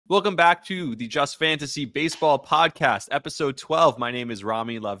Welcome back to the Just Fantasy Baseball Podcast, episode 12. My name is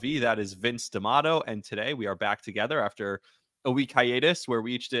Rami Lavi. That is Vince D'Amato. And today we are back together after a week hiatus where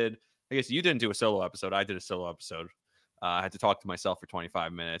we each did, I guess you didn't do a solo episode. I did a solo episode. I had to talk to myself for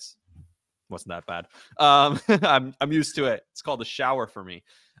 25 minutes. Wasn't that bad. I'm used to it. It's called a shower for me.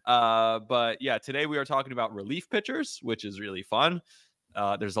 But yeah, today we are talking about relief pitchers, which is really fun.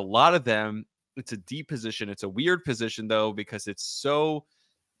 There's a lot of them. It's a deep position. It's a weird position, though, because it's so...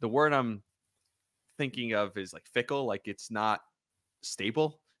 The word I'm thinking of is like fickle, like it's not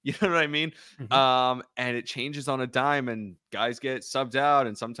stable. You know what I mean? Mm-hmm. And it changes on a dime, and guys get subbed out,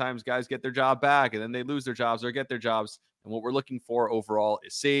 and sometimes guys get their job back, and then they lose their jobs or get their jobs. And what we're looking for overall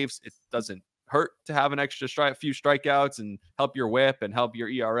is saves. It doesn't hurt to have an extra few strikeouts and help your whip and help your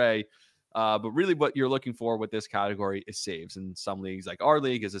ERA. But really what you're looking for with this category is saves. In some leagues, like our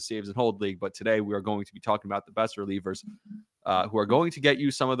league, is a saves and hold league. But today we are going to be talking about the best relievers who are going to get you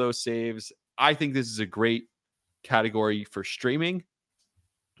some of those saves. I think this is a great category for streaming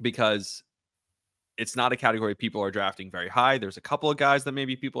because it's not a category people are drafting very high. There's a couple of guys that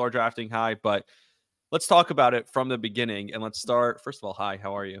maybe people are drafting high, but let's talk about it from the beginning. And let's start, first of all, hi,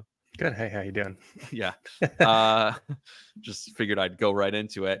 how are you? Good. Hey, how you doing? Yeah. Just figured I'd go right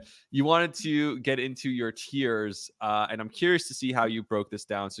into it. You wanted to get into your tiers, and I'm curious to see how you broke this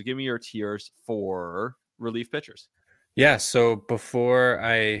down. So give me your tiers for relief pitchers. Yeah, so before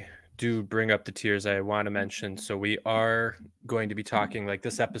I do bring up the tiers, I want to mention, so we are going to be talking, like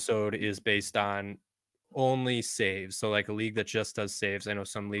this episode is based on only saves. So like a league that just does saves. I know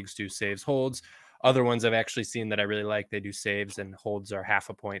some leagues do saves, holds. Other ones I've actually seen that I really like, they do saves and holds are half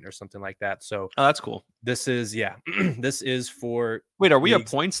a point or something like that. So that's cool. This is, yeah, this is for... Wait, are we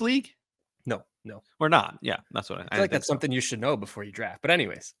leagues. A points league? No, we're not. Yeah, that's what I feel like that's something you should know before you draft. But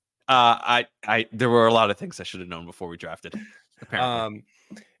anyways, there were a lot of things I should have known before we drafted. Apparently.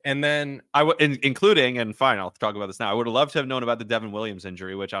 And then including, and fine, I'll talk about this now. I would have loved to have known about the Devin Williams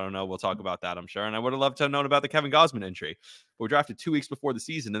injury, which I don't know. We'll talk about that, I'm sure. And I would have loved to have known about the Kevin Gausman injury. But we drafted 2 weeks before the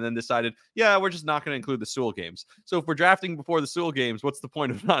season and then decided, yeah, we're just not going to include the Sewell games. So if we're drafting before the Sewell games, what's the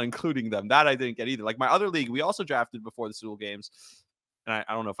point of not including them? That I didn't get either. Like my other league, we also drafted before the Sewell games. And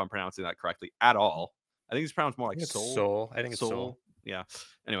I don't know if I'm pronouncing that correctly at all. I think it's pronounced more like Soul. I think it's Soul. Yeah.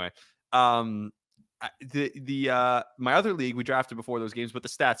 Anyway, my other league we drafted before those games, but the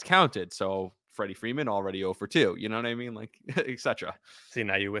stats counted. So Freddie Freeman already 0 for 2. You know what I mean? Like, etc. See,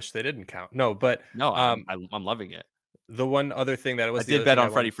 now you wish they didn't count. No, but no, I'm loving it. The one other thing that I did bet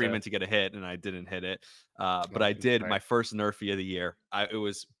on Freddie Freeman to get a hit, and I didn't hit it. But I did my first Nerfy of the year. It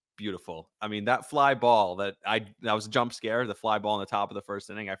was beautiful. I mean, that fly ball that was a jump scare. The fly ball in the top of the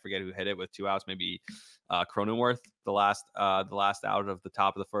first inning. I forget who hit it with 2 outs. Maybe Cronenworth, the last out of the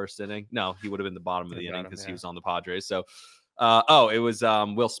top of the first inning. No, he would have been the bottom of the inning because he was on the Padres. So, it was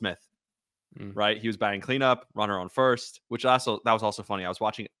Will Smith, right? He was batting cleanup, runner on first, which that was also funny. I was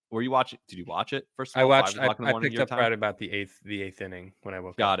watching. Were you watching? Did you watch it? First of all, I picked up right about the eighth inning when I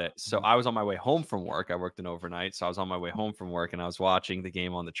woke up. Got it. So I was on my way home from work. I worked an overnight, so I was on my way home from work, and I was watching the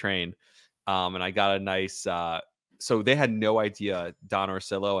game on the train. And I got a nice. So they had no idea Don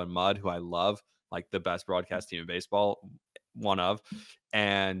Orsillo and Mud, who I love, like the best broadcast team in baseball, one of,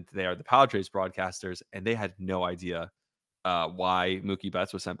 and they are the Padres broadcasters, and they had no idea why Mookie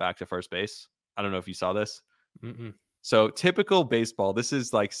Betts was sent back to first base. I don't know if you saw this. Mm-mm. So typical baseball. This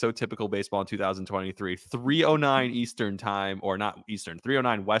is like so typical baseball in 2023. 3:09 Eastern time, or not Eastern,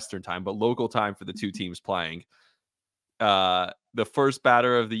 3:09 Western time, but local time for the two teams playing. The first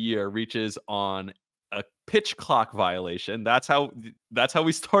batter of the year reaches on a pitch clock violation. That's how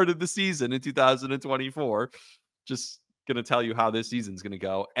we started the season in 2024. Just gonna tell you how this season's gonna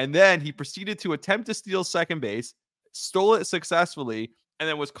go. And then he proceeded to attempt to steal second base, stole it successfully, and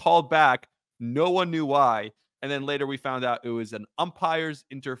then was called back. No one knew why. And then later we found out it was an umpire's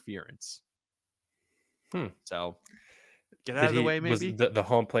interference. So get out of the way, maybe. Was the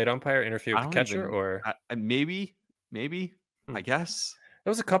home plate umpire interfere with the catcher? Or maybe, I guess.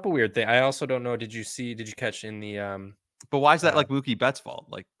 There was a couple weird things. I also don't know. Did you catch in the... But why is that like Mookie Betts' fault?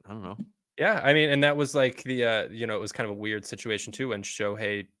 Like, I don't know. Yeah, I mean, and that was like the, it was kind of a weird situation too when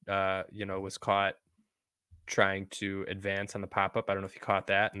Shohei, was caught trying to advance on the pop-up. I don't know if you caught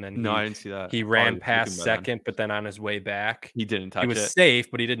that. And then I didn't see that. He ran past second, but then on his way back, he didn't touch it. He was safe,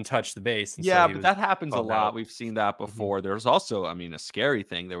 but he didn't touch the base. Yeah, but that happens a lot. We've seen that before. Mm-hmm. There's also, a scary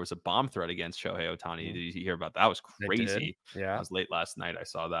thing. There was a bomb threat against Shohei Ohtani. Mm-hmm. Did you hear about that? That was crazy. Yeah. It was late last night. I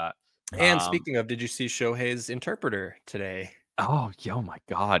saw that. And speaking of, did you see Shohei's interpreter today? Oh my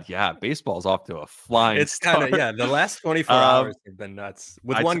God. Yeah. Baseball's off to a flying start. The last 24 hours have been nuts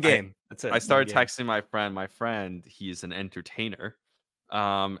with one game. That's it. I started texting my friend. He's an entertainer.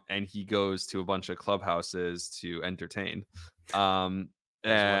 and he goes to a bunch of clubhouses to entertain.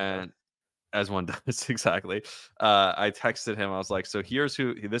 And as one does, exactly. I texted him. I was like, so here's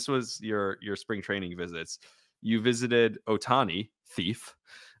who. This was your spring training visits. You visited Otani, thief.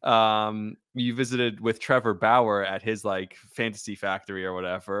 You visited with Trevor Bauer at his like fantasy factory or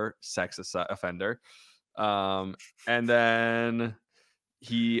whatever, sex offender. And then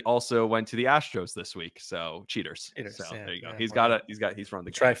he also went to the Astros this week. So cheaters. So yeah, there you go. yeah, He's run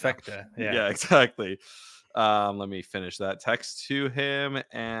the trifecta. Yeah, exactly. Let me finish that text to him,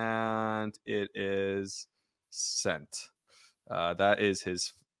 and it is sent. That is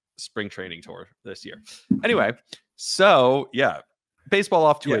his spring training tour this year. Anyway, so yeah, baseball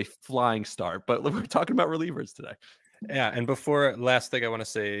off to a flying start, but we're talking about relievers today. Yeah, and last thing I want to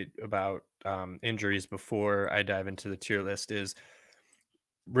say about injuries before I dive into the tier list is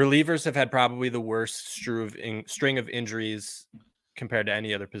relievers have had probably the worst string of injuries compared to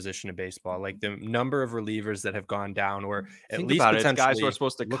any other position in baseball. Like the number of relievers that have gone down, or at least potentially guys who are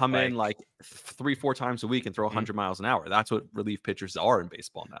supposed to come in like 3-4 times a week and throw 100 miles an hour. That's what relief pitchers are in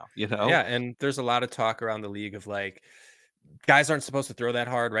baseball now, you know? Yeah, and there's a lot of talk around the league of like guys aren't supposed to throw that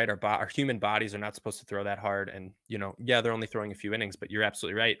hard, right? Our human bodies are not supposed to throw that hard. And, they're only throwing a few innings, but you're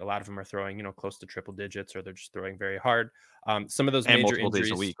absolutely right. A lot of them are throwing, close to triple digits, or they're just throwing very hard. Some of those major injuries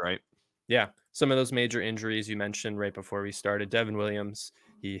days a week, right? Yeah. Some of those major injuries you mentioned right before we started. Devin Williams,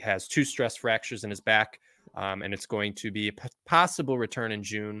 he has 2 stress fractures in his back, and it's going to be a possible return in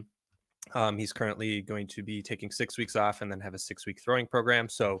June. He's currently going to be taking 6 weeks off and then have a 6-week throwing program.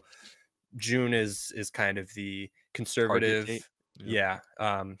 So June is kind of the conservative. Yeah.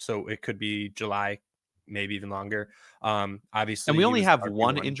 So it could be July, maybe even longer. Obviously, and we only have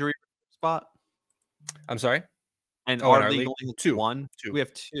one injury spot. I'm sorry. And our league only has 2. We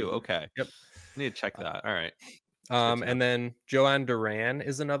have 2. Okay. Yep. I need to check that. All right. And then Joan Duran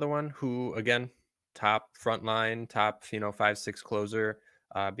is another one who, again, top frontline, top 5-6 closer,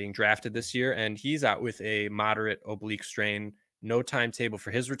 being drafted this year, and he's out with a moderate oblique strain. No timetable for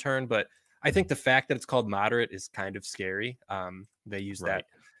his return, but I think the fact that it's called moderate is kind of scary. They use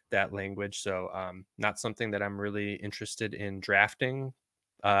that language, so not something that I'm really interested in drafting.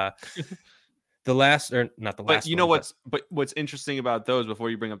 What's interesting about those,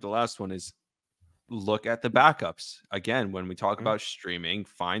 before you bring up the last one, is look at the backups. Again, when we talk about streaming,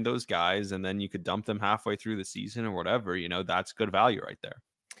 find those guys, and then you could dump them halfway through the season or whatever. That's good value right there.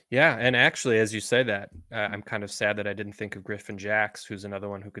 Yeah, and actually, as you say that, I'm kind of sad that I didn't think of Griffin Jax, who's another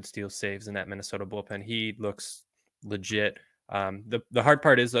one who could steal saves in that Minnesota bullpen. He looks legit. The hard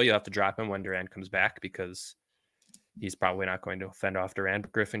part is, though, you'll have to drop him when Duran comes back, because he's probably not going to fend off Duran.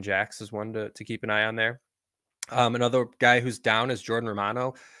 But Griffin Jax is one to keep an eye on there. Another guy who's down is Jordan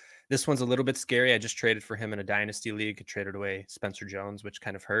Romano. This one's a little bit scary. I just traded for him in a dynasty league. I traded away Spencer Jones, which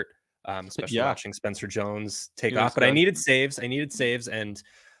kind of hurt, especially watching Spencer Jones take off. But I needed saves. And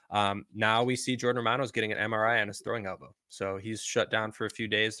now we see Jordan Romano's getting an MRI on his throwing elbow. So he's shut down for a few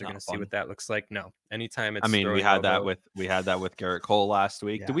days. They're going to see what that looks like. No, anytime it's we had that with Garrett Cole last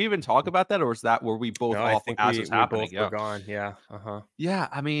week. Yeah. Did we even talk about that, or were we both off as it was happening? We both were gone. Yeah. Yeah.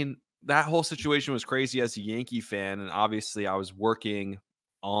 That whole situation was crazy as a Yankee fan. And obviously I was working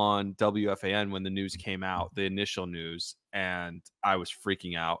on WFAN when the news came out, the initial news, and I was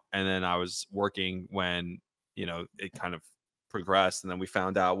freaking out. And then I was working when, it kind of progressed, and then we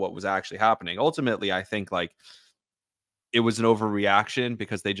found out what was actually happening. Ultimately, I think it was an overreaction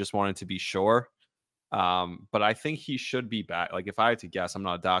because they just wanted to be sure. But I think he should be back. If I had to guess, I'm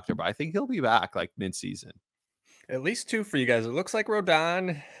not a doctor, but I think he'll be back mid-season. At least 2 for you guys. It looks like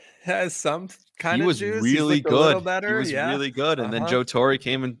Rodon has some kind of juice. He was really good. Better. He was really good. And then Joe Torre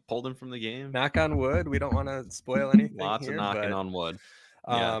came and pulled him from the game. Knock on wood. We don't want to spoil anything. Lots of knocking on wood.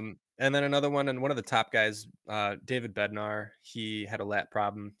 And then another one, and one of the top guys, David Bednar, he had a lat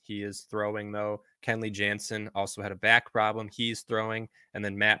problem. He is throwing, though. Kenley Jansen also had a back problem. He's throwing. And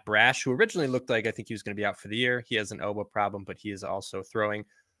then Matt Brash, who originally looked like I think he was going to be out for the year. He has an elbow problem, but he is also throwing.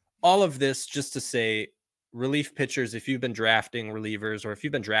 All of this just to say, relief pitchers, if you've been drafting relievers, or if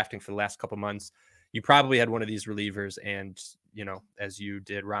you've been drafting for the last couple months, you probably had one of these relievers, and as you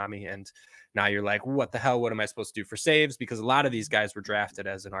did, Rami, and now you're like, what the hell? What am I supposed to do for saves? Because a lot of these guys were drafted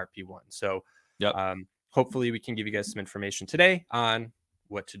as an RP1. So hopefully we can give you guys some information today on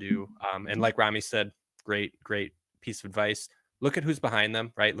what to do. And like Rami said, great piece of advice. Look at who's behind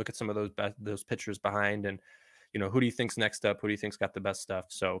them, right? Look at some of those pitchers behind, and who do you think's next up? Who do you think's got the best stuff?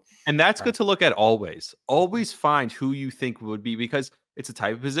 So, and that's good to look at always. Always find who you think would be, because it's a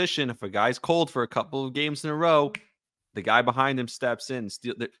type of position. If a guy's cold for a couple of games in a row, the guy behind him steps in.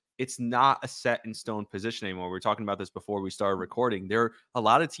 It's not a set in stone position anymore. We were talking about this before we started recording. There are a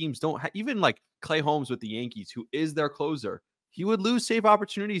lot of teams don't even like Clay Holmes with the Yankees, who is their closer. He would lose save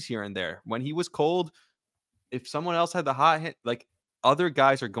opportunities here and there. When he was cold, if someone else had the hot hit, like other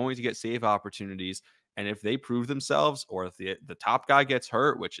guys are going to get save opportunities. And if they prove themselves, or if the top guy gets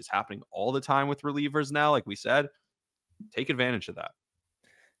hurt, which is happening all the time with relievers now, like we said, take advantage of that.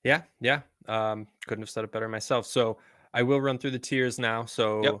 Yeah. Couldn't have said it better myself. So I will run through the tiers now.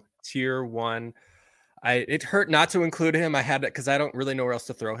 So tier 1, it hurt not to include him. I had it because I don't really know where else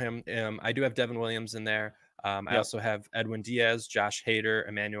to throw him. I do have Devin Williams in there. I also have Edwin Diaz, Josh Hader,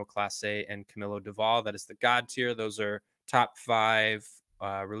 Emmanuel Clase, and Camilo Doval. That is the God tier. Those are top 5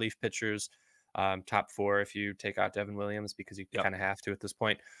 relief pitchers. Top 4 if you take out Devin Williams, because you kind of have to at this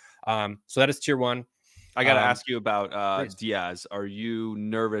point. So that is tier 1. I got to ask you about Diaz. Are you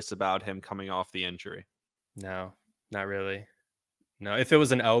nervous about him coming off the injury? No, not really. No, if it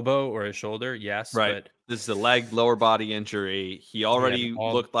was an elbow or a shoulder, yes. Right. But this is a leg, lower body injury. He already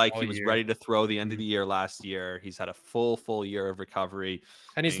looked like he was ready to throw the end of the year last year. He's had a full year of recovery.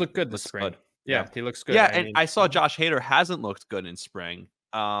 And he's looked good this spring. Good. Yeah, he looks good. Yeah, I saw Josh Hader hasn't looked good in spring.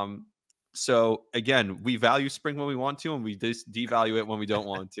 So again, we value spring when we want to, and we devalue it when we don't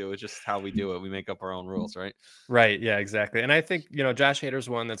want to. It's just how we do it. We make up our own rules, right? Right. Yeah, exactly. And I think, Josh Hader's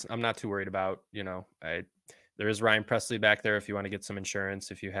one that's I'm not too worried about. There is Ryan Presley back there if you want to get some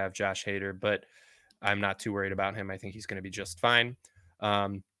insurance, if you have Josh Hader, but I'm not too worried about him. I think he's going to be just fine.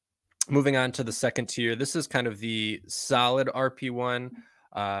 Moving on to the second tier, this is kind of the solid RP1.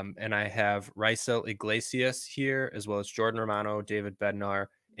 And I have Raisel Iglesias here, as well as Jordan Romano, David Bednar,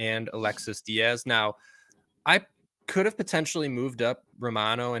 and Alexis Diaz. Now, I could have potentially moved up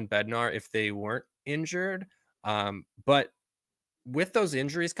Romano and Bednar if they weren't injured. But with those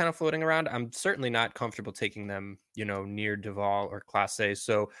injuries kind of floating around, I'm certainly not comfortable taking them, near Doval or Clase.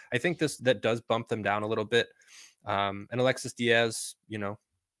 So I think that does bump them down a little bit. And Alexis Diaz, you know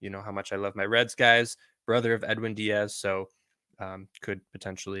how much I love my Reds guys, brother of Edwin Diaz. So could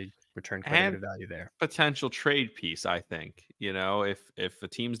potentially return quite a bit of value there. Potential trade piece, I think. If the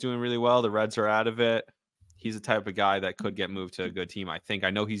team's doing really well, the Reds are out of it. He's the type of guy that could get moved to a good team, I think. I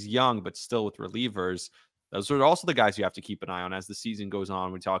know he's young, but still with relievers, those are also the guys you have to keep an eye on as the season goes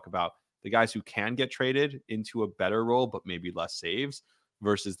on. We talk about the guys who can get traded into a better role, but maybe less saves,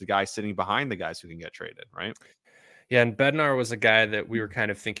 versus the guys sitting behind the guys who can get traded, right? Yeah, and Bednar was a guy that we were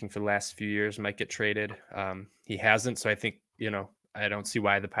kind of thinking for the last few years might get traded. He hasn't, so I think, I don't see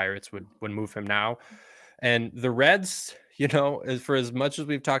why the Pirates would move him now. And the Reds, for as much as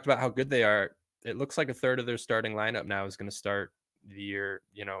we've talked about how good they are, it looks like a third of their starting lineup now is going to start the year,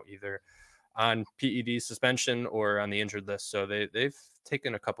 either on PED suspension or on the injured list. So they've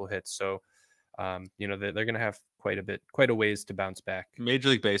taken a couple hits. So, they're going to have quite a ways to bounce back. Major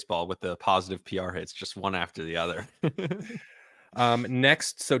League Baseball with the positive PR hits, just one after the other.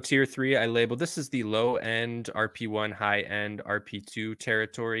 Next, so tier 3, I labeled this is the low end RP1, high end RP2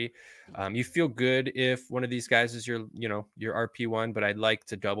 territory. You feel good if one of these guys is your RP1, but I'd like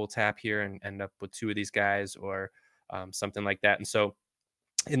to double tap here and end up with 2 of these guys or something like that. And so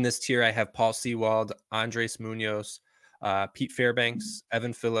in this tier, I have Paul Sewald, Andres Munoz, Pete Fairbanks,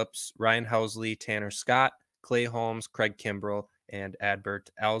 Evan Phillips, Ryan Housley, Tanner Scott, Clay Holmes, Craig Kimbrell, and Adbert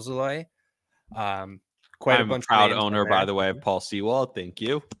Alzolay. Quite a bunch. Proud owner, by the way, of Paul Sewald. Thank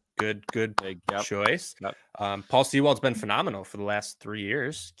you. Good choice. Paul Sewald's been phenomenal for the last 3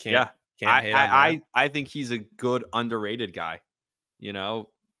 years. I think he's a good underrated guy. I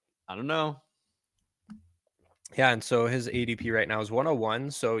don't know. Yeah, and so his ADP right now is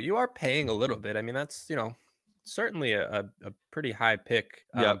 101. So you are paying a little bit. I mean, that's certainly a pretty high pick.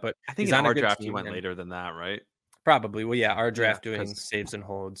 Yeah, but I think in our draft he went later than that, right? Probably. Well, yeah, our draft doing saves and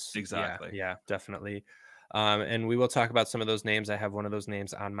holds. Exactly. Yeah, definitely. And we will talk about some of those names. I have one of those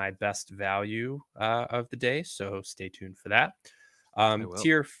names on my best value of the day, so stay tuned for that.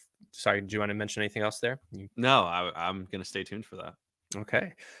 Sorry, do you want to mention anything else there? No, I'm going to stay tuned for that.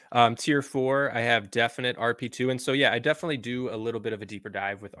 Okay. Tier 4, I have definite RP2. And so, yeah, I definitely do a little bit of a deeper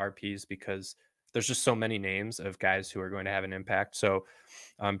dive with RPs because there's just so many names of guys who are going to have an impact. So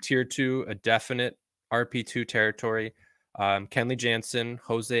tier 2, a definite RP2 territory. Kenley Jansen,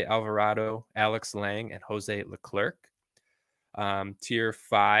 Jose Alvarado, Alex Lang, and Jose Leclerc. Tier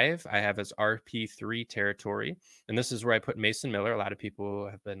 5, I have as RP3 territory. And this is where I put Mason Miller. A lot of people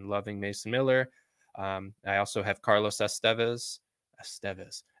have been loving Mason Miller. I also have Carlos Estevez,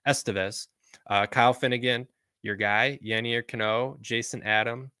 Kyle Finnegan, your guy, Yannier Cano, Jason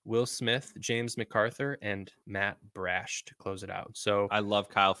Adam, Will Smith, James MacArthur, and Matt Brash to close it out. So I love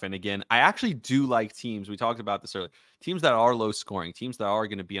Kyle Finnegan. I actually do like teams. We talked about this earlier. Teams that are low scoring, teams that are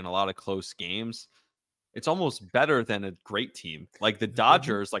going to be in a lot of close games. It's almost better than a great team. Like the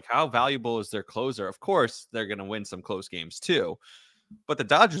Dodgers, like how valuable is their closer? Of course, they're going to win some close games too. But the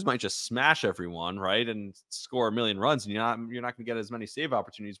Dodgers might just smash everyone, right? And score a million runs, and you're not going to get as many save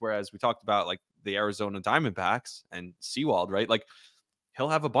opportunities. Whereas we talked about like the Arizona Diamondbacks and Seawald, right? Like he'll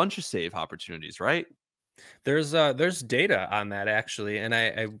have a bunch of save opportunities, right? there's data on that actually, and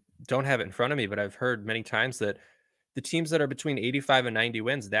I don't have it in front of me, but I've heard many times that the teams that are between 85 and 90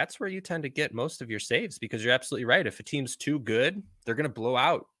 wins, that's where you tend to get most of your saves because you're absolutely right. If a team's too good, they're going to blow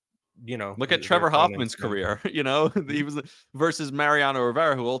out, Look at their Trevor opponents. Hoffman's career, he was versus Mariano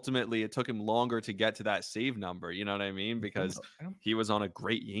Rivera, who ultimately it took him longer to get to that save number. You know what I mean? Because he was on a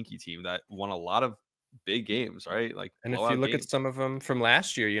great Yankee team that won a lot of big games, right? Like And if you blowout look at games. some of them from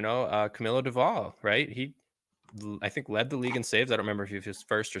last year, Camilo Duvall, right? I think led the league in saves. I don't remember if he was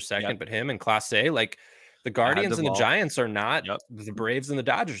first or second, Yep, but him and Clase, like the I had Guardians and the Duvall. Giants are not Yep. the Braves and the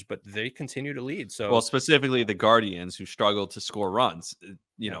Dodgers, but they continue to lead. Well, So specifically the Guardians who struggle to score runs,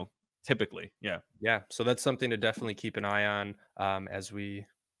 yeah, typically. Yeah. yeah. So that's something to definitely keep an eye on as we,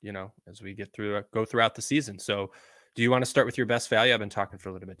 go throughout the season. So do you want to start with your best value? I've been talking for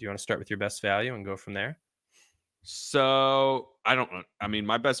a little bit. Do you want to start with your best value and go from there? So I don't know. I mean,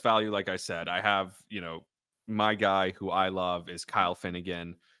 my best value, like I said, I have, my guy who I love is Kyle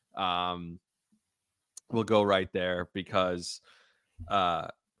Finnegan. Um, we'll go right there because to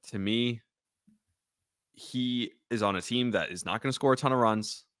me, he is on a team that is not going to score a ton of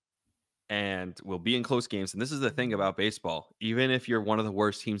runs and will be in close games. And this is the thing about baseball. Even if you're one of the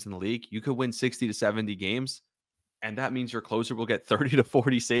worst teams in the league, you could win 60 to 70 games. And that means your closer will get 30 to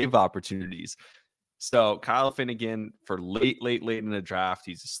 40 save opportunities. So Kyle Finnegan for late in the draft,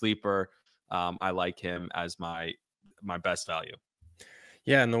 he's a sleeper. I like him as my best value.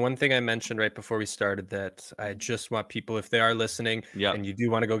 Yeah, and the one thing I mentioned right before we started that I just want people, if they are listening Yep. and you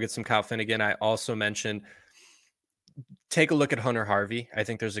do want to go get some Kyle Finnegan, I also mentioned take a look at Hunter Harvey. I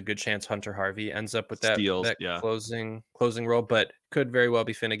think there's a good chance Hunter Harvey ends up with that Steals. that Yeah. closing role, but could very well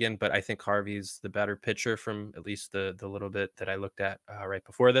be Finnegan. But I think Harvey's the better pitcher from at least the little bit that I looked at right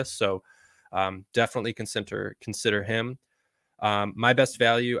before this. So definitely consider him. My best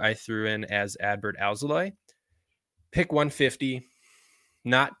value I threw in as Adbert Alzolay. Pick 150.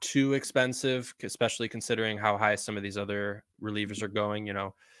 Not too expensive, especially considering how high some of these other relievers are going.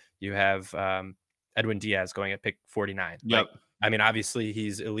 You have Edwin Diaz going at pick 49. Yep. Like, I mean, obviously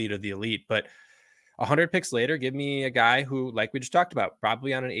he's elite of the elite, but 100 picks later, give me a guy who, like we just talked about,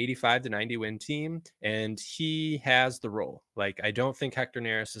 probably on an 85 to 90 win team, and he has the role. Like, I don't think Hector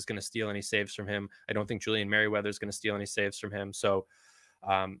Neris is going to steal any saves from him. I don't think Julian Merriweather is going to steal any saves from him. So,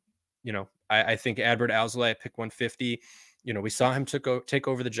 I think Adbert Alzolay at pick 150. We saw him take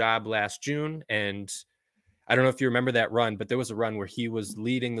over the job last June, and I don't know if you remember that run, but there was a run where he was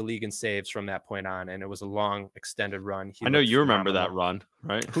leading the league in saves from that point on, and it was a long, extended run. I know you remember phenomenal. that run,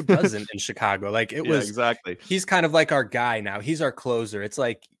 right? Who doesn't in Chicago? Like it was exactly. He's kind of like our guy now. He's our closer. It's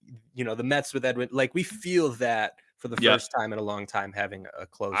like, the Mets with Edwin. Like we feel that for the first time in a long time having a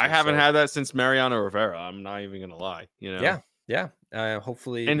closer. I haven't had that since Mariano Rivera. I'm not even gonna lie. Yeah.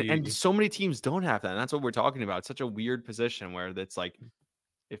 Hopefully, and so many teams don't have that. And that's what we're talking about. It's such a weird position where it's like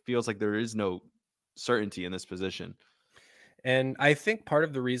it feels like there is no certainty in this position. And I think part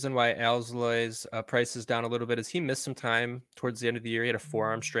of the reason why Alzolay's price is down a little bit is he missed some time towards the end of the year. He had a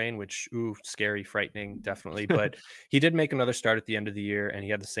forearm strain, which, scary, frightening, definitely. But he did make another start at the end of the year, and he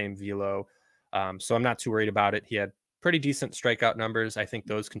had the same velo. So I'm not too worried about it. He had pretty decent strikeout numbers. I think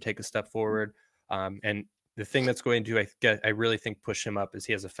those can take a step forward. And the thing that's going to, I really think, push him up is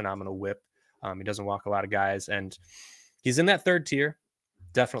he has a phenomenal whip. He doesn't walk a lot of guys, and he's in that third tier.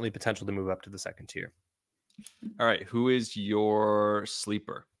 Definitely potential to move up to the second tier. All right. Who is your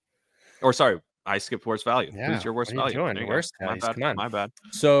sleeper? Or sorry, I skipped worst value. Yeah. Who's your worst value? Doing? Worst value. Come on. My bad.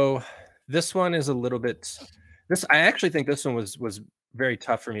 So this one is a little bit. I actually think this one was very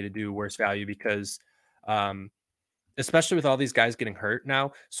tough for me to do worst value because, especially with all these guys getting hurt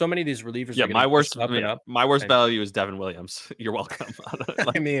now, so many of these relievers. Yeah, are my worst up and up. My worst value is Devin Williams. You're welcome.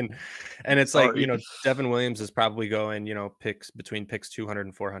 I mean, and it's like, Devin Williams is probably going, between picks 200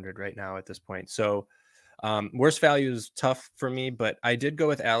 and 400 right now at this point. So worst value is tough for me, but I did go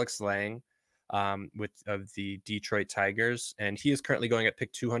with Alex Lang of the Detroit Tigers, and he is currently going at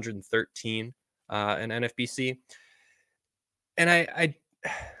pick 213 in NFBC. And I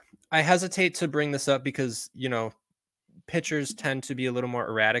hesitate to bring this up because, pitchers tend to be a little more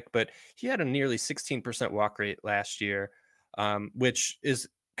erratic, but he had a nearly 16% walk rate last year, which is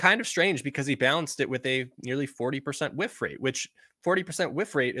kind of strange because he balanced it with a nearly 40% whiff rate, which 40%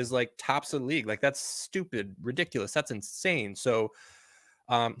 whiff rate is like tops of the league. Like that's stupid, ridiculous. That's insane. So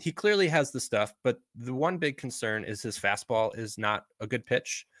he clearly has the stuff, but the one big concern is his fastball is not a good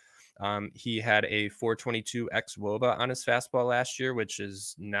pitch. He had a 422 x WOBA on his fastball last year, which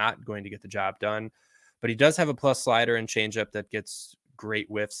is not going to get the job done. But he does have a plus slider and changeup that gets great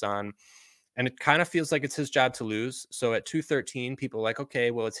whiffs on. And it kind of feels like it's his job to lose. So at 213, people are like,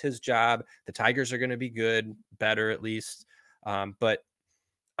 okay, well, it's his job. The Tigers are going to be good, better at least. But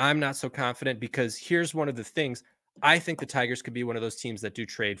I'm not so confident because here's one of the things. I think the Tigers could be one of those teams that do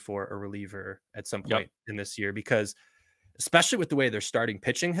trade for a reliever at some point in this year because especially with the way their starting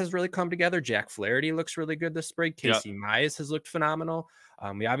pitching has really come together. Jack Flaherty looks really good this spring. Casey Mize has looked phenomenal.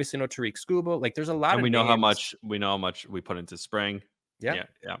 We obviously know Tariq Skubal. Like there's a lot and of we know names. how much we put into spring. Yeah.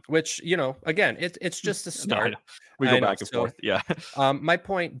 Which, you know, again, it's just a start. We go back and forth. Yeah. My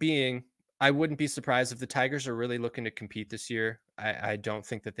point being, I wouldn't be surprised if the Tigers are really looking to compete this year. I don't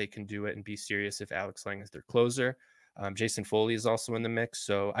think that they can do it and be serious if Alex Lang is their closer. Jason Foley is also in the mix,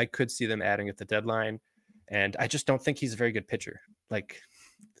 so I could see them adding at the deadline. And I just don't think he's a very good pitcher. Like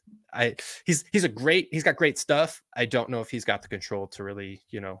he's got great stuff. I don't know if he's got the control to really,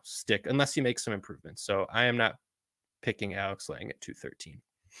 you know, stick unless he makes some improvements. So I am not picking Alex Lang at 213.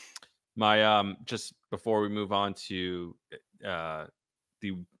 My just before we move on to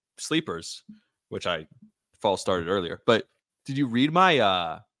the sleepers, which I false started earlier, but did you read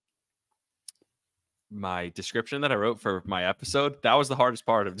my my description that I wrote for my episode? That was the hardest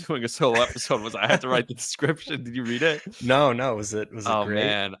part of doing a solo episode was I had to write the description. Did you read it? No. Was it oh great?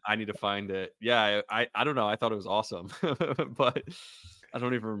 Man, I need to find it. Yeah, I don't know. I thought it was awesome, but I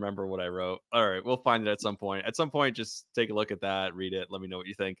don't even remember what I wrote. All right, we'll find it at some point. At some point, just take a look at that, read it, let me know what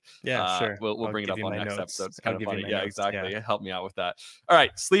you think. Yeah, sure. We'll bring it up on next episode. It's kind of funny. Yeah, notes. exactly. Help me out with that. All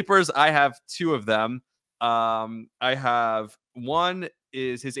right, sleepers. I have two of them. I have one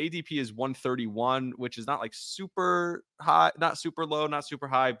is his ADP is 131, which is not like super high, not super low, not super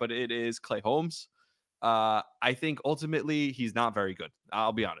high, but it is Clay Holmes. I think ultimately he's not very good.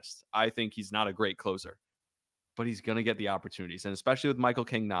 I'll be honest. I think he's not a great closer, but he's going to get the opportunities. And especially with Michael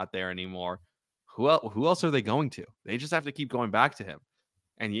King not there anymore, who else are they going to? They just have to keep going back to him.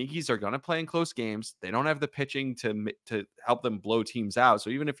 And Yankees are going to play in close games. They don't have the pitching to help them blow teams out. So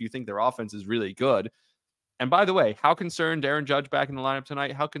even if you think their offense is really good, and by the way, how concerned Aaron Judge back in the lineup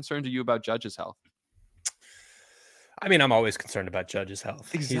tonight? How concerned are you about Judge's health? I mean, I'm always concerned about Judge's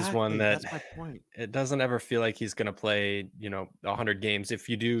health. Exactly. He's one that that's my point. It doesn't ever feel like he's going to play, 100 games. If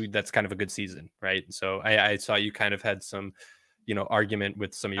you do, that's kind of a good season, right? So I saw you kind of had some, argument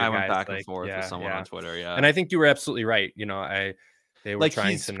with some of your guys. I went back and forth with someone on Twitter, yeah. And I think you were absolutely right. They were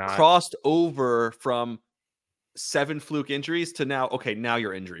trying to not crossed over from 7 fluke injuries to now. Okay, now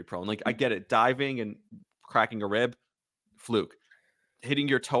you're injury prone. Like I get it, diving and cracking a rib, fluke. Hitting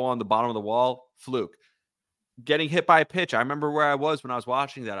your toe on the bottom of the wall, fluke. Getting hit by a pitch. I remember where I was when I was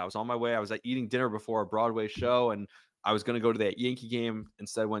watching that. I was on my way. I was eating dinner before a Broadway show, and I was going to go to that Yankee game.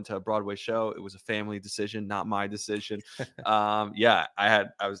 Instead, went to a Broadway show. It was a family decision, not my decision. I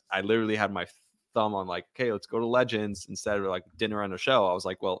literally had my thumb on like, okay, let's go to Legends instead of like dinner and a show. I was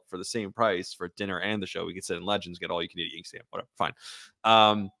like, well, for the same price for dinner and the show, we could sit in Legends, get all you can eat Yankee game, whatever,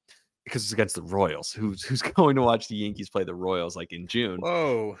 fine. Because it's against the Royals. Who's going to watch the Yankees play the Royals like in June?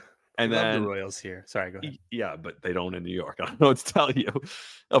 Whoa. And then the Royals here. Sorry, go ahead. Yeah, but they don't in New York. I don't know what to tell you.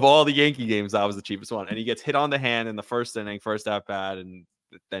 Of all the Yankee games, that was the cheapest one. And he gets hit on the hand in the first inning, first at bat, and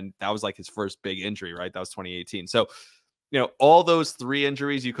then that was like his first big injury, right? That was 2018. So, all those 3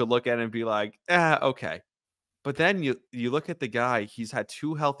 injuries you could look at and be like, okay. But then you look at the guy, he's had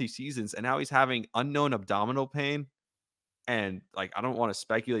 2 healthy seasons, and now he's having unknown abdominal pain. And like, I don't want to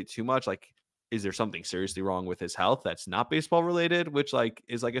speculate too much. Like, is there something seriously wrong with his health that's not baseball related, which like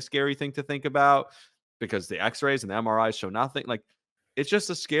is like a scary thing to think about because the x-rays and the MRIs show nothing. Like, it's just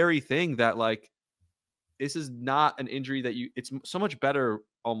a scary thing that like, this is not an injury that it's so much better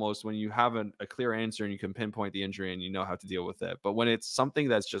almost when you have a clear answer and you can pinpoint the injury and you know how to deal with it. But when it's something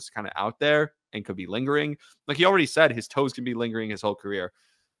that's just kind of out there and could be lingering, like he already said, his toes can be lingering his whole career.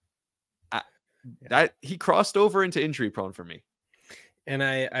 That he crossed over into injury prone for me. And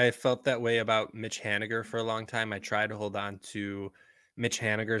I felt that way about Mitch Haniger for a long time. I tried to hold on to Mitch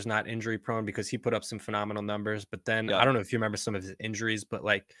Haniger's not injury prone because he put up some phenomenal numbers. But then I don't know if you remember some of his injuries, but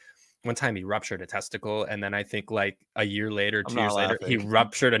like one time he ruptured a testicle. And then I think like a year later, 2 years later, he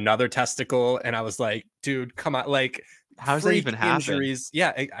ruptured another testicle. And I was like, dude, come on. Like How does that even happen? Injuries.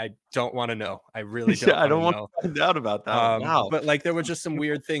 Yeah, I don't want to know. I really don't Yeah, I don't want want to know. to find out about that. Wow. But like there were just some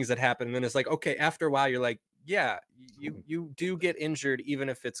weird things that happened, and then it's like, okay, after a while, you're like, yeah, you do get injured, even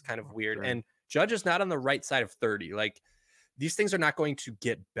if it's kind of weird. Sure. And Judge is not on the right side of 30. Like these things are not going to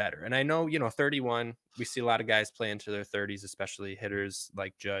get better. And I know, 31, we see a lot of guys play into their 30s, especially hitters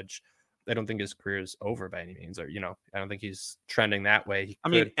like Judge. I don't think his career is over by any means, or, I don't think he's trending that way. He I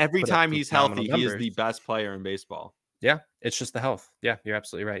mean, could every put up time some he's phenomenal healthy, he is numbers. the best player in baseball. Yeah, it's just the health. Yeah, you're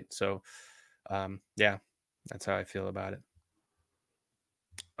absolutely right. So, yeah, that's how I feel about it.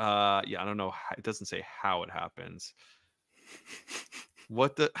 Yeah, I don't know. It doesn't say how it happens.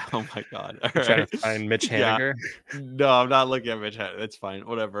 What the? Oh my God! All right. Trying to find Mitch Haniger. Yeah. No, I'm not looking at Mitch Haniger. That's fine.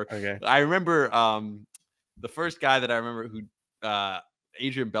 Whatever. Okay. I remember the first guy that I remember who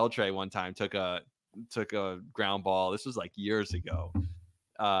Adrian Beltre one time took a ground ball. This was like years ago.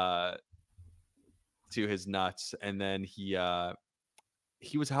 To his nuts, and then he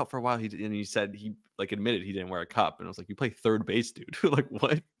was out for a while. He said he like admitted he didn't wear a cup, and I was like, "You play third base, dude." Like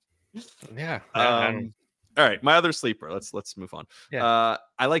what? Yeah. All right, my other sleeper. Let's move on. Yeah.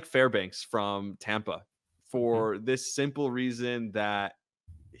 I like Fairbanks from Tampa for this simple reason that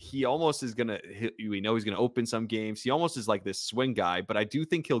he almost is gonna. We know he's gonna open some games. He almost is like this swing guy, but I do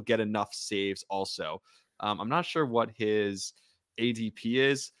think he'll get enough saves. Also, I'm not sure what his ADP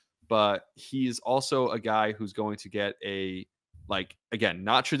is, but he's also a guy who's going to get a again,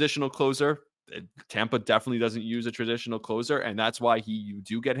 not traditional closer. Tampa definitely doesn't use a traditional closer, and that's why you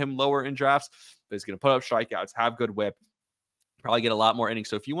do get him lower in drafts. But he's going to put up strikeouts, have good whip, probably get a lot more innings.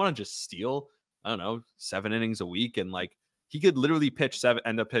 So if you want to just steal, I don't know, 7 innings a week, and he could literally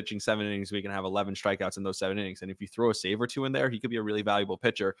end up pitching 7 innings a week and have 11 strikeouts in those 7 innings. And if you throw a save or two in there, he could be a really valuable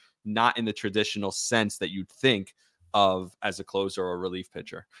pitcher, not in the traditional sense that you'd think of as a closer or relief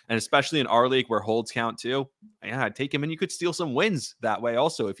pitcher. And especially in our league where holds count too, yeah, I'd take him, and you could steal some wins that way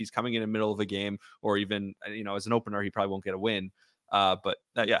also if he's coming in the middle of a game, or even as an opener he probably won't get a win. But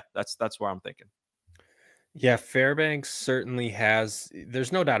yeah, that's where I'm thinking. Yeah, Fairbanks certainly has,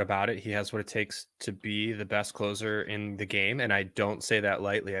 there's no doubt about it, he has what it takes to be the best closer in the game, and I don't say that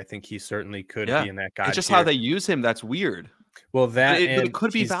lightly. I think he certainly could be in that god It's just tier. how they use him that's weird. Well, but it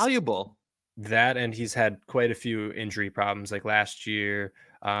could be valuable. That, and he's had quite a few injury problems. Like last year,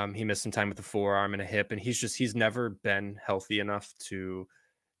 he missed some time with the forearm and a hip, and he's never been healthy enough to,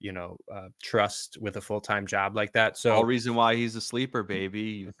 trust with a full-time job like that. So all reason why he's a sleeper, baby.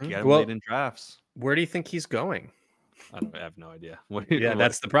 You get him late in drafts. Where do you think he's going? I have no idea.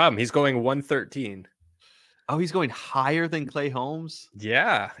 That's the problem. He's going 113. Oh, he's going higher than Clay Holmes.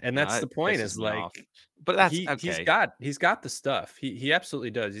 Yeah, and that's the point. Is but that's okay. He's got the stuff. He absolutely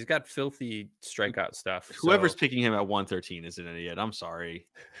does. He's got filthy strikeout stuff. Whoever's picking him at 113 is an idiot. I'm sorry.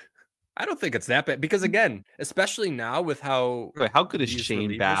 I don't think it's that bad because, again, especially now with how good is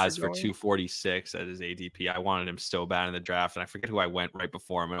Shane Baz for 246 at his ADP? I wanted him so bad in the draft, and I forget who I went right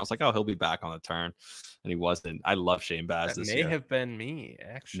before him, and I was like, oh, he'll be back on the turn, and he wasn't. I love Shane Baz this year. May have been me,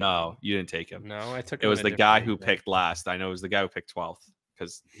 actually. No, you didn't take him. No, I took him. It was the guy who picked last. I know it was the guy who picked 12th.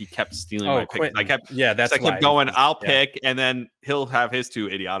 Because he kept stealing my picks. I kept going, I'll pick, and then he'll have his 2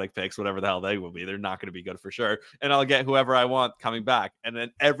 idiotic picks, whatever the hell they will be. They're not going to be good for sure. And I'll get whoever I want coming back. And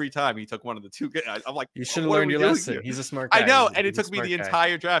then every time he took one of the 2 guys, I'm like, you should have learned your lesson. He's a smart guy. I know. And it took me the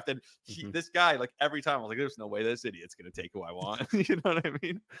entire draft. And this guy, every time I was like, there's no way this idiot's going to take who I want. You know what I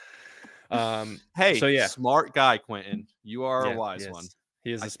mean? Hey, so smart guy, Quentin. You are a wise one.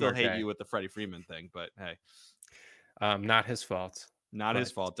 He is. I still hate you with the Freddie Freeman thing, but hey. Not his fault. Not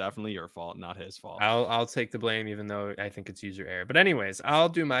his fault. Definitely your fault. Not his fault. I'll take the blame, even though I think it's user error. But anyways, I'll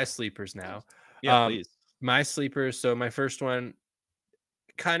do my sleepers now. Yeah, please. My sleepers. So my first one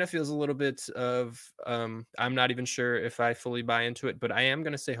kind of feels a little bit of I'm not even sure if I fully buy into it, but I am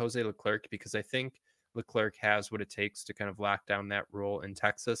going to say Jose Leclerc because I think Leclerc has what it takes to kind of lock down that role in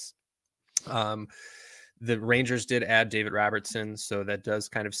Texas. The Rangers did add David Robertson, so that does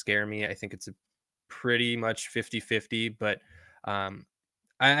kind of scare me. I think it's a pretty much 50-50, but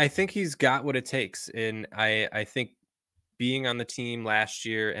I think he's got what it takes. And I think being on the team last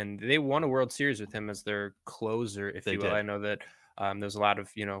year, and they won a World Series with him as their closer, if you will. I know that there's a lot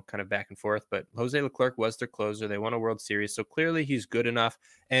of, kind of back and forth, but Jose Leclerc was their closer. They won a World Series. So clearly he's good enough.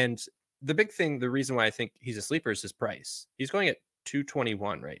 And the big thing, the reason why I think he's a sleeper is his price. He's going at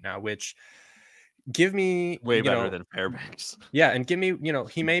 221 right now, which give me way better than Fairbanks. Yeah, and give me,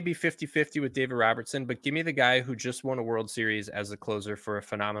 he may be 50-50 with David Robertson, but give me the guy who just won a World Series as a closer for a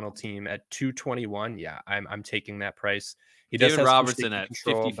phenomenal team at 221. Yeah, I'm taking that price. David Robertson at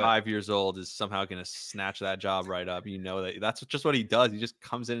 55 years old is somehow going to snatch that job right up. That's just what he does. He just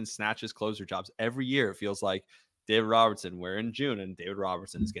comes in and snatches closer jobs every year. It feels like David Robertson. We're in June, and David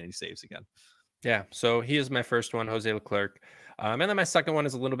Robertson is getting saves again. Yeah, so he is my first one, Jose Leclerc. And then my second one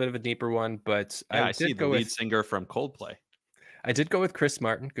is a little bit of a deeper one, but Yeah, I I see did the go lead with singer from Coldplay. Chris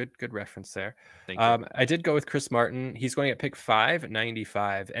Martin. Good reference there. Thank you. I did go with Chris Martin. He's going at pick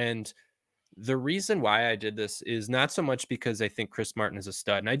 595. And the reason why I did this is not so much because I think Chris Martin is a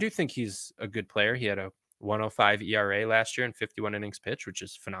stud. And I do think he's a good player. He had a 105 ERA last year and 51 innings pitched, which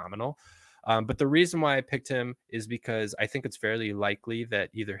is phenomenal. But the reason why I picked him is because I think it's fairly likely that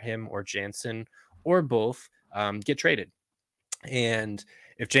either him or Jansen or both get traded. And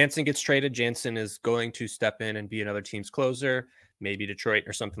if Jansen gets traded, Jansen is going to step in and be another team's closer, maybe Detroit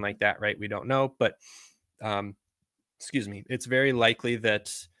or something like that, right? We don't know. But excuse me, it's very likely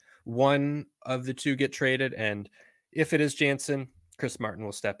that one of the two get traded. And if it is Jansen, Chris Martin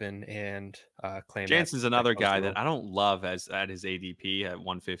will step in and claim. Jansen's another guy that I don't love at his ADP at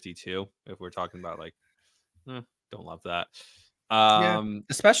 152. If we're talking about like, don't love that.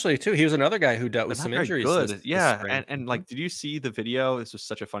 Especially too, he was another guy who dealt with some injuries. Good, and like, did you see the video? This was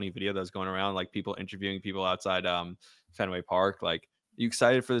such a funny video that was going around, like people interviewing people outside Fenway Park. Like, you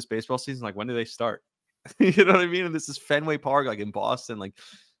excited for this baseball season? Like, when do they start? You know what I mean? And this is Fenway Park, like in Boston. Like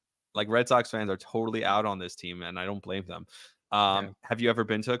Red Sox fans are totally out on this team, and I don't blame them. Have you ever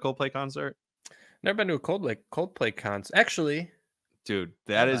been to a Coldplay concert? Never been to a Coldplay concert. Actually, dude,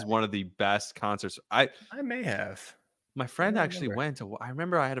 that is one of the best concerts. I may have. My friend actually went to. I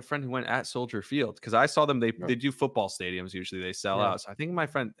remember I had a friend who went at Soldier Field because I saw them. They do football stadiums usually. They sell out. So I think my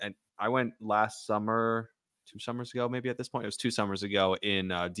friend and I went last summer, 2 summers ago, maybe at this point it was 2 summers ago in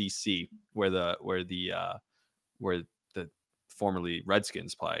DC, where the formerly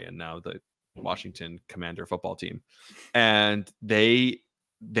Redskins play and now the Washington Commander football team, and they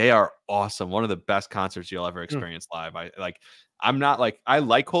are awesome. One of the best concerts you'll ever experience live. I'm not like, I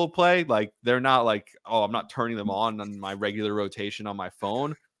like Coldplay. Like, they're not like, oh, I'm not turning them on my regular rotation on my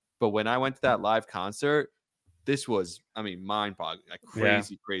phone. But when I went to that live concert, this was, I mean, mind-boggling, like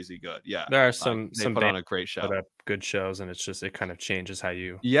crazy good. Yeah, there are some put on a great show, put up good shows, and it's just, it kind of changes how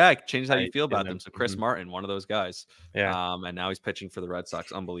you it changes how you feel about them. So Chris Martin, one of those guys, and now he's pitching for the Red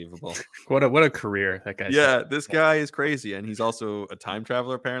Sox. Unbelievable. what a career that guy. This guy is crazy, and he's also a time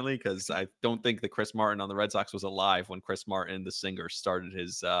traveler apparently, because I don't think that Chris Martin on the Red Sox was alive when Chris Martin, the singer, started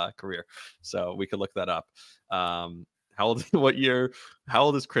his career. So we could look that up. How old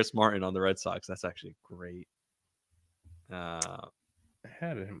is Chris Martin on the Red Sox? That's actually great. I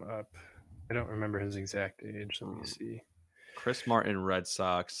had him up. I don't remember his exact age. Let me see. Chris Martin, Red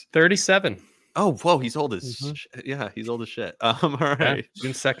Sox, 37. Oh, whoa, he's old as he's old as shit. All right,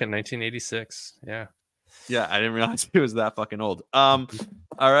 June 2nd, 1986. Yeah, I didn't realize he was that fucking old. All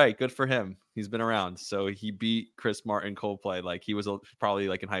right, good for him. He's been around, so he beat Chris Martin Coldplay. Like, he was probably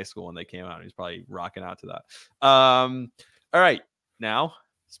like in high school when they came out. He's probably rocking out to that. All right, now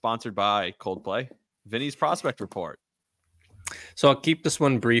sponsored by Coldplay, Vinny's prospect report. So I'll keep this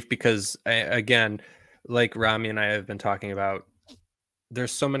one brief because, again, like Rami and I have been talking about,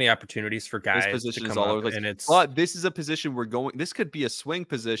 there's so many opportunities for guys to come up, and but this is a position this could be a swing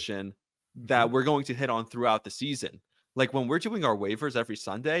position that we're going to hit on throughout the season. Like, when we're doing our waivers every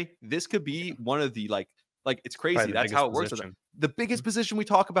Sunday, this could be one of the like it's crazy. That's how it works. The biggest position we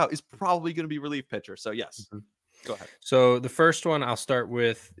talk about is probably going to be relief pitcher. So yes, go ahead. So the first one I'll start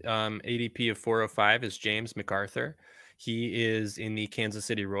with, ADP of 405 is James McArthur. He is in the Kansas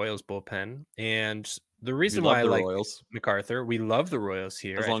City Royals bullpen, and the reason why I like McArthur, we love the Royals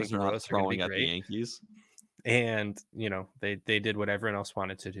here. As long as they're not throwing at the Yankees. And, they did what everyone else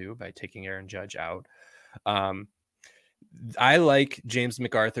wanted to do by taking Aaron Judge out. I like James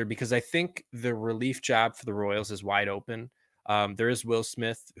McArthur because I think the relief job for the Royals is wide open. There is Will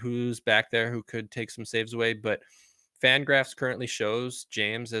Smith, who's back there, who could take some saves away, but Fangraphs currently shows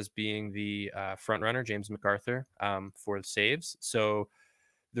James as being the front runner, James McArthur, for the saves. So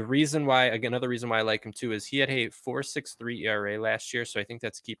another reason why I like him too is he had a 4.63 ERA last year, so I think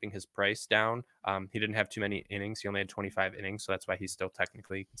that's keeping his price down. He didn't have too many innings; he only had 25 innings, so that's why he's still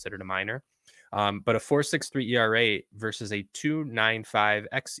technically considered a minor. But a 4.63 ERA versus a 2.95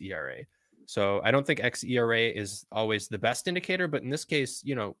 xERA. So I don't think xERA is always the best indicator, but in this case,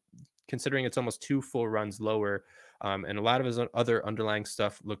 considering it's almost 2 full runs lower, and a lot of his other underlying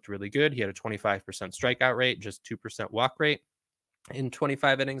stuff looked really good. He had a 25% strikeout rate, just 2% walk rate in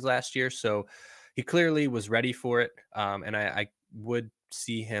 25 innings last year. So he clearly was ready for it. And I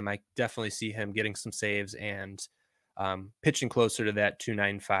definitely see him getting some saves and pitching closer to that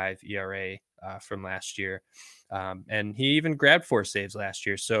 2.95 ERA from last year. And he even grabbed 4 saves last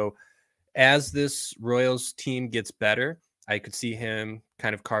year. So as this Royals team gets better, I could see him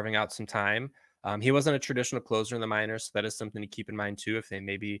kind of carving out some time. He wasn't a traditional closer in the minors, so that is something to keep in mind too. If they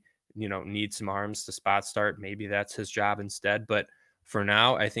maybe, need some arms to spot start, maybe that's his job instead. But for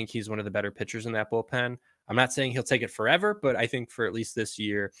now, I think he's one of the better pitchers in that bullpen. I'm not saying he'll take it forever, but I think for at least this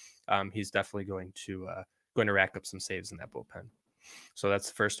year, he's definitely going to rack up some saves in that bullpen. So that's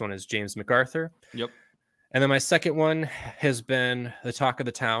the first one, is James McArthur. Yep. And then my second one has been the talk of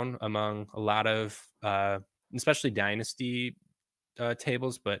the town among a lot of, especially dynasty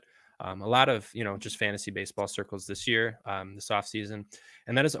tables, but a lot of, just fantasy baseball circles this year, this offseason.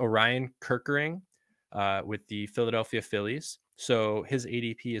 And that is Orion Kerkering with the Philadelphia Phillies. So his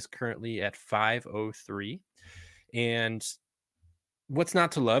ADP is currently at 503. And what's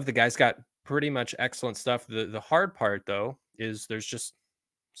not to love? The guy's got pretty much excellent stuff. The hard part, though, is there's just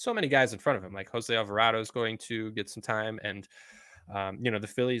so many guys in front of him. Like Jose Alvarado is going to get some time, and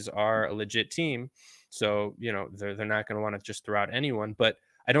the Phillies are a legit team, so they're not going to want to just throw out anyone. But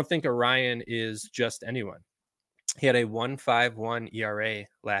I don't think Orion is just anyone. He had a 1.51 ERA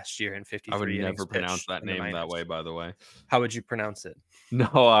last year in 53 I would innings never pronounce pitched that in the name that minors. way, by the way. How would you pronounce it? No,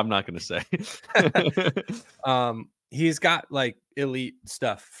 I'm not going to say. He's got like elite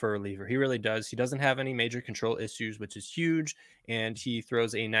stuff for a reliever. He really does. He doesn't have any major control issues, which is huge. And he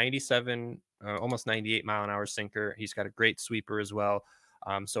throws a 97, almost 98 mile an hour sinker. He's got a great sweeper as well.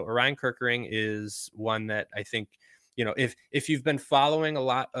 So Orion Kerkering is one that I think, if you've been following a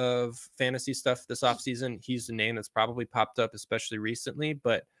lot of fantasy stuff this offseason, he's the name that's probably popped up, especially recently.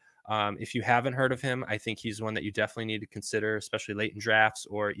 But if you haven't heard of him, I think he's one that you definitely need to consider, especially late in drafts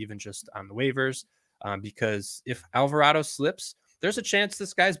or even just on the waivers. Because if Alvarado slips, there's a chance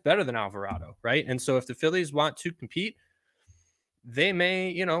this guy's better than Alvarado, right? And so if the Phillies want to compete, they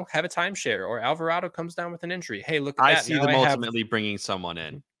may, have a timeshare, or Alvarado comes down with an injury. Hey, look at that. I see them ultimately bringing someone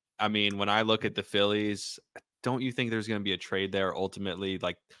in. I mean, when I look at the Phillies, don't you think there's going to be a trade there ultimately?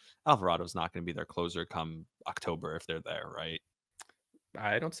 Like, Alvarado's not going to be their closer come October if they're there, right?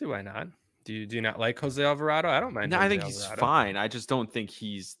 I don't see why not. Do you not like Jose Alvarado? I don't mind. No, Jose I think Alvarado. he's fine. I just don't think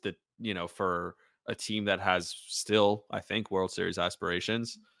he's the, for a team that has still, I think, World Series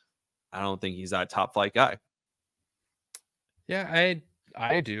aspirations. I don't think he's that top flight guy. Yeah,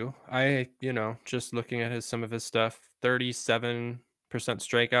 I do. Just looking at some of his stuff, 37%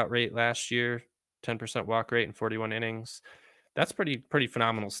 strikeout rate last year, 10% walk rate in 41 innings. That's pretty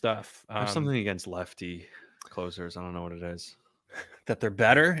phenomenal stuff. There's something against lefty closers. I don't know what it is. That they're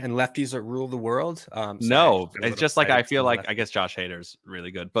better and lefties that rule the world. No, it's just like, I feel like, I guess Josh Hader's really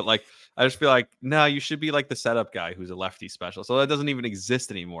good, but like, I just feel like, no, you should be like the setup guy who's a lefty special. So that doesn't even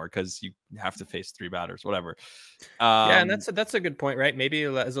exist anymore because you have to face three batters, whatever. Yeah, and that's a good point, right? Maybe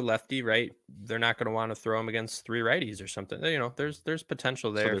as a lefty, right, they're not going to want to throw him against three righties or something. There's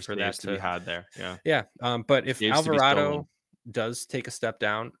potential there for that to be had there. Yeah. Yeah. But if Alvarado does take a step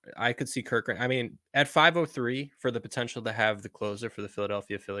down, I could see Kirk. I mean, at 503 for the potential to have the closer for the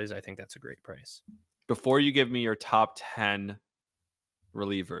Philadelphia Phillies, I think that's a great price. Before you give me your top 10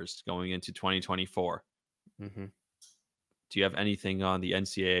 relievers going into 2024, do you have anything on the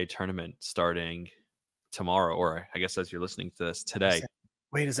NCAA tournament starting tomorrow, or I guess as you're listening to this today?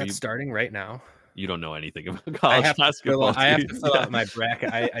 Wait, is that starting right now? You don't know anything about college basketball. I have to fill out my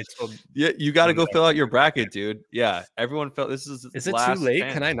bracket. I told you got to go fill out your bracket, dude. Yeah, everyone fill. This is it too late?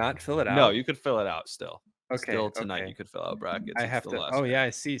 Chance. Can I not fill it out? No, you could fill it out still. Okay. Still tonight, you could fill out brackets. I have to. Oh yeah,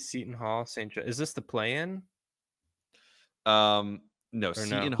 I see Seton Hall, St. Joe. Is this the play-in? No,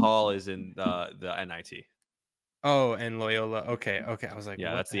 Seton Hall is in the NIT. Oh, and Loyola. Okay. I was like,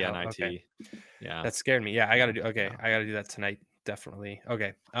 yeah, that's the NIT. Okay. Yeah, that scared me. Yeah, I gotta do. Okay, I gotta do that tonight. Definitely.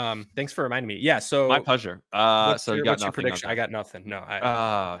 Okay. Thanks for reminding me. Yeah. So my pleasure. What's your prediction? I got nothing.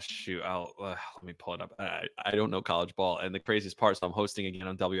 No. Shoot. Let me pull it up. I don't know college ball, and the craziest part. So I'm hosting again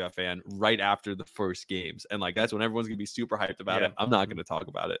on WFAN right after the first games, and like that's when everyone's gonna be super hyped about it. I'm not gonna talk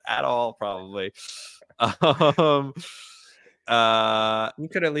about it at all, probably. You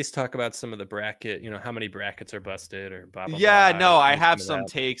could at least talk about some of the bracket, how many brackets are busted or blah, blah, yeah, blah. No, I have some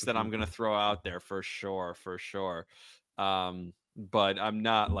takes that I'm going to throw out there for sure. But I'm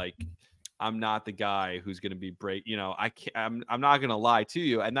not the guy who's going to be I'm not going to lie to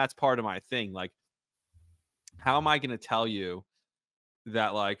you. And that's part of my thing. Like, how am I going to tell you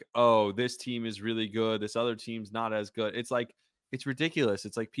that like, oh, this team is really good, this other team's not as good? It's like, it's ridiculous.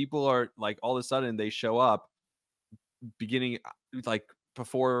 It's like people are like, all of a sudden they show up beginning like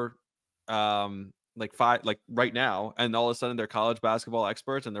before like right now, and all of a sudden they're college basketball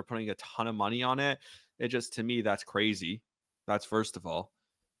experts and they're putting a ton of money on it. It just, to me, that's crazy. That's first of all.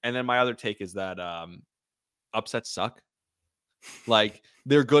 And then my other take is that upsets suck. Like,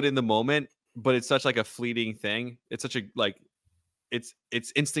 they're good in the moment, but it's such like a fleeting thing. It's such a like it's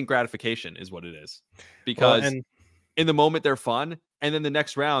instant gratification is what it is, Well, because and in the moment they're fun, and then the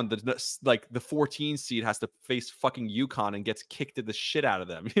next round the 14 seed has to face fucking UConn and gets kicked the shit out of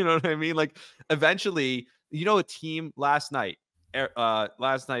them. You know what I mean? Like eventually, a team last night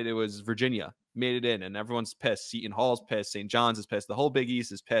it was Virginia made it in, and everyone's pissed. Seton Hall's pissed, St. John's is pissed, the whole Big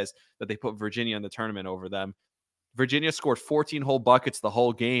East is pissed that they put Virginia in the tournament over them. Virginia scored 14 whole buckets the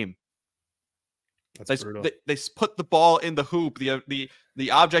whole game. that's brutal. They put the ball in the hoop, the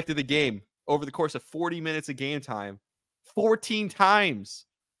object of the game, over the course of 40 minutes of game time, 14 times.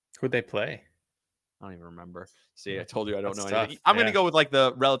 Who'd they play? I don't even remember. See, I told you I don't know Tough. anything. I'm going to go with like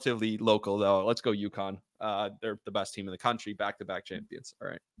the relatively local, though. Let's go UConn. They're the best team in the country, back-to-back champions. All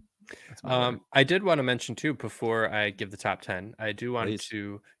right. I did want to mention too, before I give the top 10, I do want Please.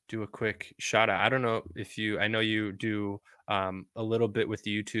 to do a quick shout out. I don't know if I know you do a little bit with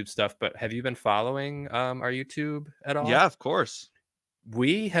the YouTube stuff, but have you been following our YouTube at all? Yeah, of course.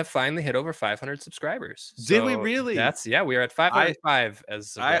 We have finally hit over 500 subscribers. Did we So really? we are at 505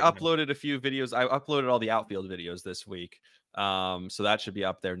 as of I right now. uploaded a few videos. I uploaded all the outfield videos this week. So that should be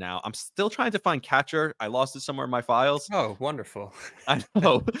up there now. I'm still trying to find catcher. I lost it somewhere in my files. Oh, wonderful. I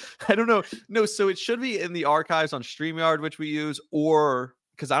know. I don't know. No, so it should be in the archives on StreamYard, which we use, or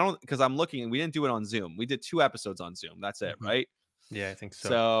because I'm looking, and we didn't do it on Zoom. We did 2 episodes on Zoom. That's it, right? Yeah, I think so.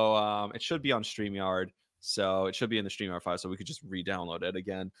 So it should be on StreamYard. So it should be in the StreamYard file, so we could just re-download it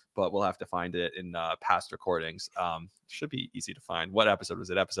again, but we'll have to find it in past recordings. Should be easy to find. What episode was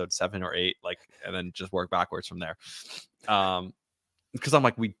it? Episode 7 or 8, and then just work backwards from there. Because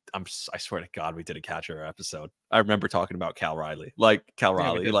I swear to God, we did a catcher episode. I remember talking about Cal Riley, of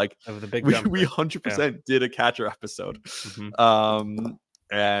the big we jumper. 100% did a catcher episode. Mhm.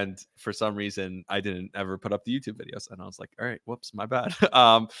 And for some reason I didn't ever put up the YouTube videos, and I was like, all right, whoops, my bad.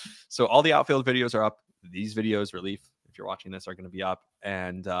 So all the outfield videos are up. These videos, Relief, if you're watching this, are going to be up.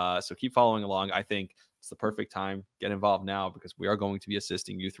 And so keep following along. I think it's the perfect time. Get involved now, because we are going to be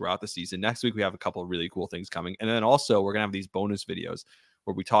assisting you throughout the season. Next week, we have a couple of really cool things coming. And then also we're going to have these bonus videos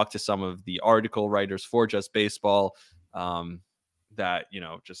where we talk to some of the article writers for Just Baseball, that,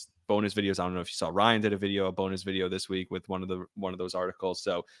 just bonus videos. I don't know if you saw Ryan did a bonus video this week with one of those articles.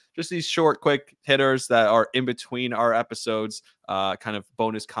 So just these short, quick hitters that are in between our episodes, kind of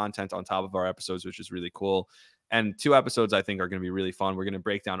bonus content on top of our episodes, which is really cool. And 2 episodes I think are going to be really fun. We're going to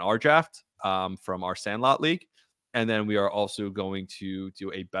break down our draft from our Sandlot League. And then we are also going to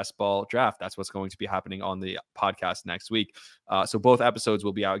do a best ball draft. That's what's going to be happening on the podcast next week. So both episodes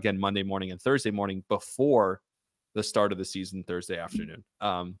will be out again Monday morning and Thursday morning before the start of the season, Thursday afternoon.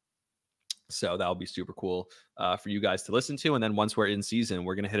 So that'll be super cool for you guys to listen to. And then once we're in season,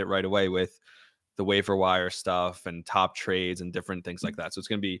 we're going to hit it right away with the waiver wire stuff and top trades and different things like that. So it's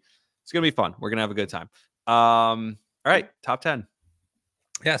going to be fun. We're going to have a good time. All right. Top 10.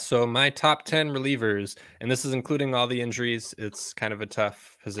 Yeah. So my top 10 relievers, and this is including all the injuries. It's kind of a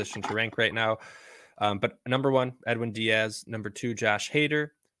tough position to rank right now. But number 1, Edwin Diaz. Number 2, Josh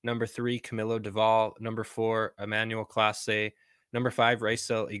Hader. Number 3, Camilo Doval. Number 4, Emmanuel Clase. Number 5,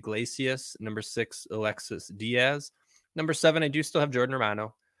 Raisel Iglesias. Number 6, Alexis Diaz. Number 7, I do still have Jordan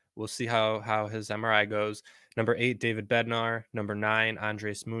Romano. We'll see how his MRI goes. Number 8, David Bednar. Number 9,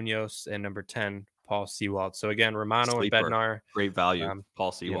 Andres Munoz. And number 10, Paul Sewald. So again, Romano Sleeper. and Bednar. Great value.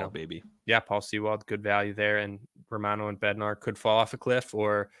 Paul Sewald, baby. Yeah, Paul Sewald, good value there. And Romano and Bednar could fall off a cliff,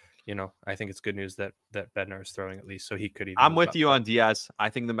 or I think it's good news that Bednar is throwing at least, so he could even. I'm with you on Diaz. I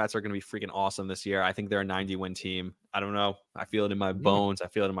think the Mets are going to be freaking awesome this year. I think they're a 90-win team. I don't know. I feel it in my bones. I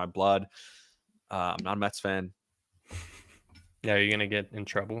feel it in my blood. I'm not a Mets fan. Yeah, are you going to get in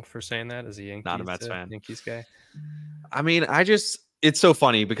trouble for saying that as a Yankees? Not a Mets fan. Yankees guy. I mean, it's so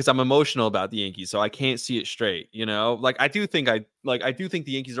funny because I'm emotional about the Yankees, so I can't see it straight. I do think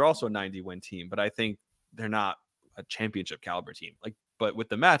the Yankees are also a 90-win team, but I think they're not a championship caliber team. But with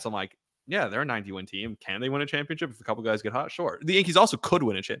the Mets, I'm like, yeah, they're a 90-win team. Can they win a championship if a couple guys get hot? Sure. The Yankees also could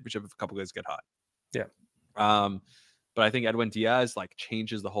win a championship if a couple guys get hot. Yeah. But I think Edwin Diaz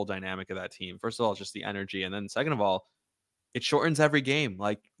changes the whole dynamic of that team. First of all, it's just the energy, and then second of all, it shortens every game.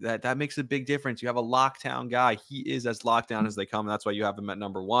 That makes a big difference. You have a lockdown guy. He is as locked down as they come, and that's why you have him at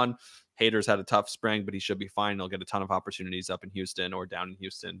number 1. Hader's had a tough spring, but he should be fine. He'll get a ton of opportunities up in Houston or down in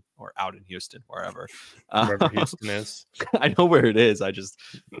Houston or out in Houston, wherever. Wherever Houston is. I know where it is. I just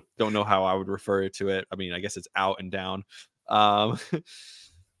don't know how I would refer to it. I mean, I guess it's out and down. All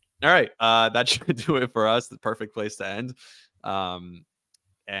right. That should do it for us. The perfect place to end.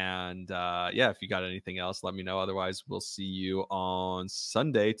 If you got anything else, let me know. Otherwise, we'll see you on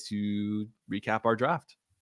Sunday to recap our draft.